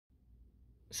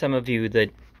some of you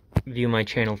that view my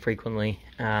channel frequently,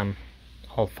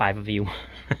 all 5 of you,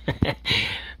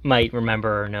 might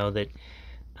remember or know that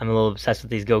I'm a little obsessed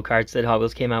with these go-karts that Hot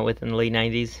Wheels came out with in the late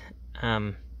 90s.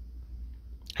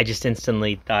 I just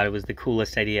instantly thought it was the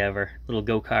coolest idea ever. Little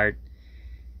go-kart.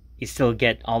 You still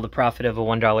get all the profit of a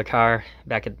 $1 car.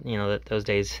 Back at, those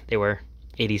days, they were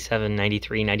 87,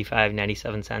 93, 95,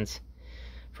 97 cents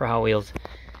for Hot Wheels.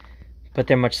 But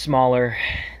they're much smaller,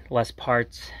 less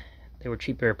parts. They were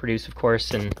cheaper to produce, of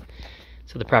course, and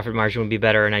so the profit margin would be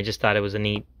better, and I just thought it was a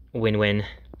neat win-win.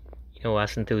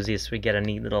 Us enthusiasts would get a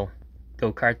neat little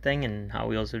go-kart thing, and Hot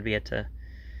Wheels would be able to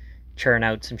churn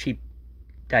out some cheap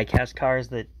die-cast cars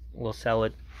that will sell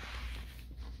at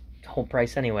whole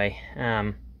price anyway.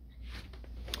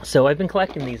 So I've been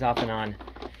collecting these off and on.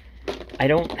 I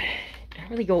don't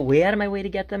really go way out of my way to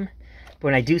get them, but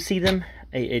when I do see them,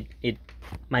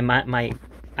 my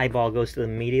eyeball goes to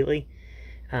them immediately.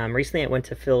 Recently I went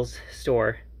to Phil's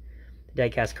store, the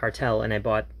Diecast Cartel, and I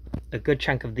bought a good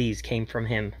chunk of these. Came from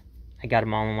him. I got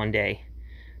them all in one day.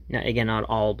 Not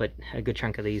all, but a good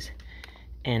chunk of these.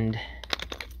 And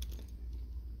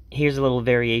here's a little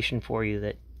variation for you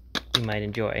that you might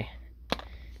enjoy.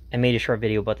 I made a short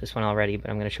video about this one already, but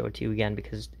I'm going to show it to you again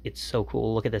because it's so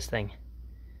cool. Look at this thing.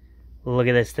 Look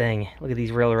at this thing. Look at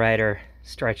these Rail Rider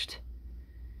stretched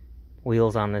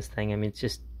wheels on this thing. I mean, it's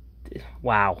just,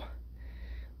 wow.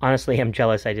 Honestly, I'm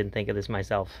jealous I didn't think of this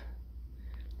myself.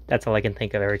 That's all I can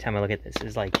think of every time I look at this,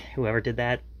 is like, whoever did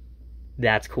that,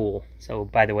 that's cool. So,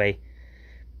 by the way,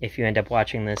 if you end up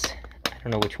watching this, I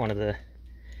don't know which one of the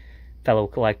fellow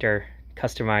collector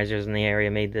customizers in the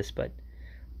area made this, but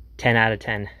 10 out of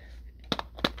 10.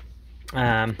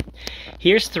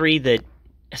 Here's 3 that,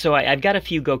 so I've got a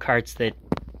few go-karts that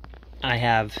I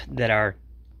have that are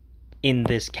in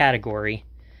this category.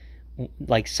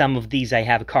 Like some of these I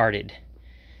have carded,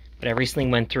 but I recently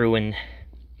went through and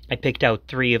I picked out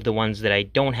 3 of the ones that I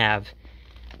don't have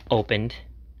opened,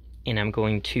 and I'm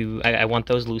going to, I want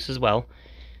those loose as well.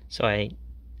 So I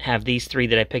have these 3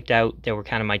 that I picked out. They were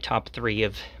kind of my top 3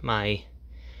 of my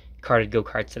carded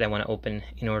go-karts that I want to open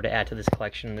in order to add to this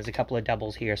collection. There's a couple of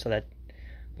doubles here, so that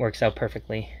works out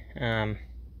perfectly.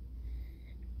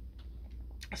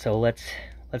 So let's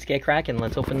get cracking.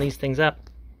 Let's open these things up.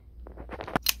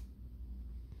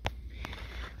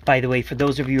 By the way, for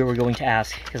those of you who are going to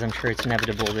ask, because I'm sure it's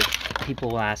inevitable that people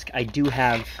will ask, I do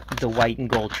have the white and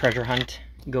gold treasure hunt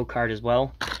go-kart as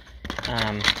well.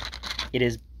 It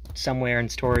is somewhere in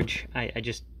storage.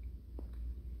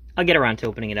 I'll get around to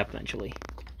opening it up eventually.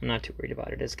 I'm not too worried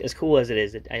about it. As cool as it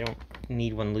is, I don't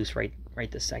need one loose right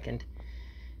this second.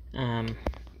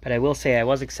 But I will say I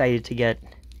was excited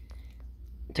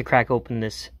to crack open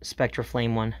this Spectra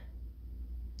Flame one.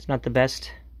 It's not the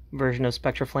best version of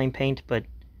Spectra Flame paint, but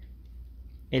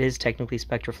it is technically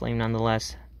Spectra Flame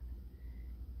nonetheless.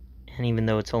 And even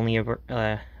though it's only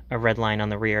a red line on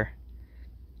the rear,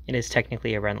 it is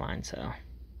technically a red line, so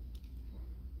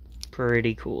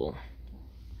pretty cool.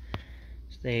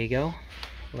 So there you go.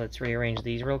 Let's rearrange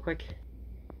these real quick.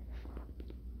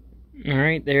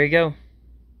 Alright, there you go.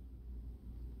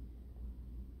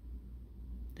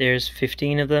 There's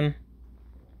 15 of them.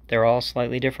 They're all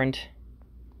slightly different.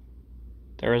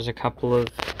 There is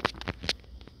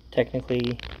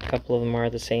technically a couple of them are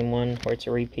the same one, or it's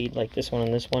a repeat, like this one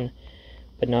and this one.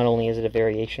 But not only is it a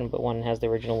variation, but one has the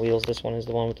original wheels. This one is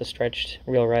the one with the stretched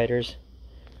Rail Riders.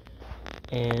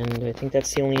 And I think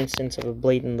that's the only instance of a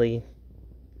blatantly,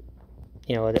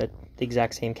 the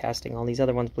exact same casting. All these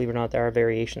other ones, believe it or not, there are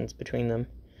variations between them.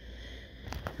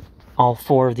 All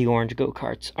 4 of the orange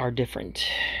go-karts are different.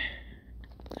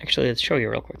 Actually, let's show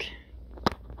you real quick.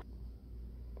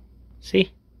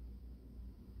 See?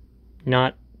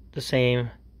 Not the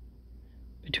same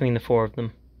between the 4 of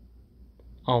them.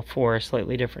 All 4 are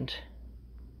slightly different.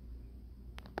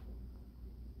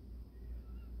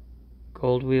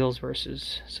 Gold wheels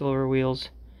versus silver wheels.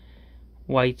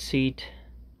 White seat.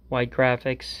 White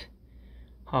graphics.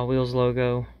 Hot Wheels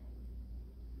logo.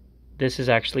 This is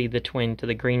actually the twin to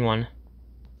the green one.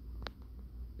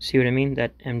 See what I mean?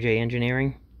 That MJ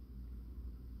Engineering.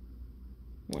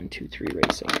 1, 2, 3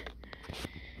 Racing.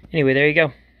 Anyway, there you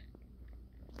go.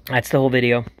 That's the whole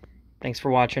video. Thanks for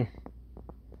watching.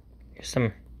 Here's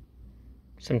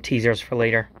some teasers for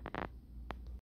later.